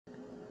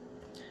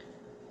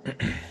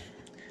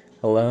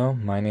Hello,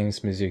 my name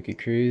is Mizuki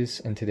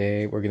Cruz, and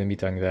today we're going to be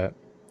talking about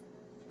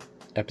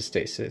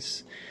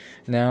epistasis.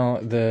 Now,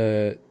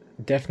 the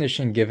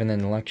definition given in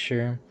the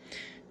lecture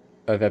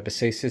of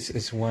epistasis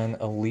is when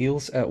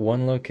alleles at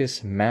one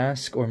locus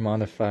mask or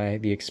modify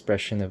the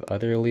expression of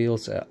other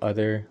alleles at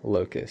other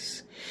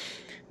locus.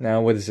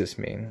 Now, what does this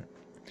mean?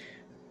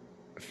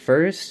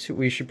 First,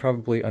 we should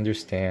probably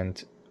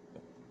understand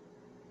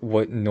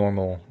what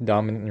normal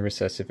dominant and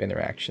recessive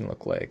interaction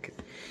look like.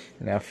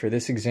 Now for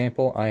this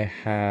example, I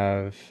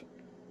have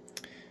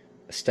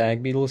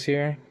stag beetles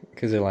here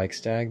because I like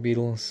stag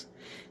beetles,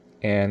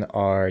 and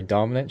our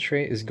dominant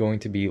trait is going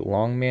to be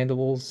long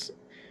mandibles.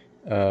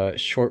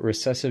 Short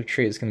recessive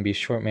trait is going to be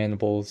short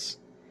mandibles.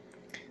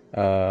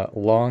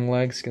 Long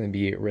legs is going to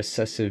be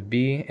recessive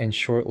B, and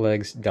short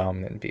legs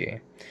dominant B.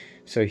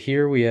 So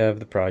here we have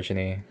the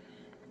progeny,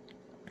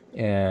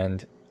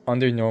 and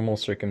under normal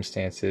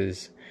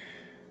circumstances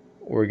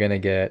we're gonna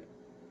get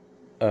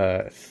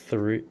 9,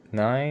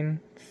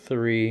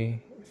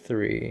 3,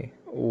 3,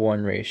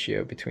 1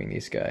 ratio between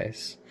these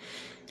guys.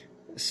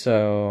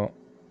 So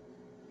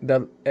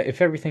that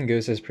if everything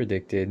goes as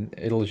predicted,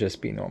 it'll just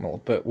be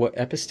normal. But what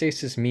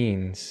epistasis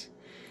means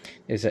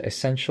is that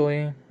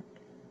essentially,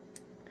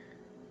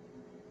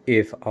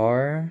 if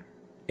our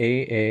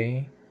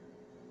AA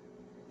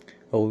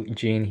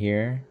gene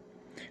here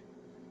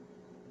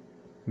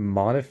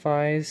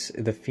modifies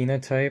the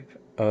phenotype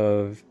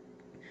of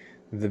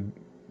the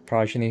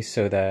progeny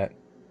so that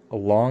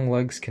long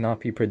legs cannot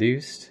be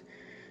produced,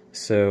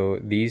 so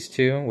these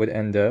two would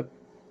end up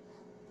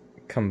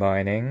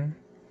combining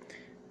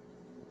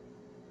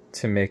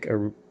to make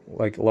a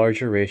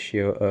larger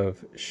ratio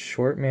of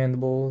short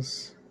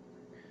mandibles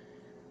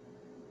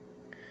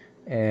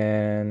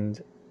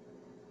and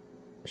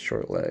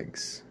short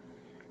legs.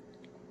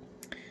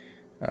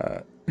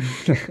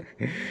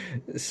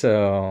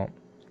 So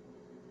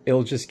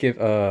it'll just give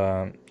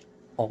a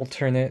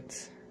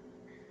alternate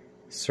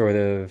sort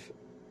of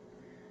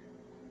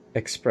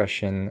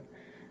expression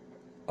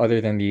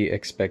other than the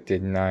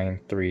expected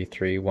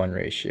 9:3:3:1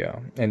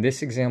 ratio. And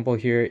this example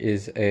here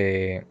is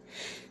a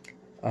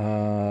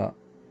single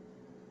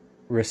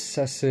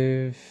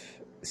recessive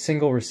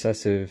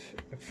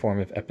form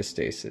of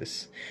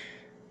epistasis.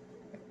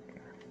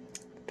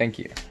 Thank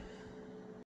you.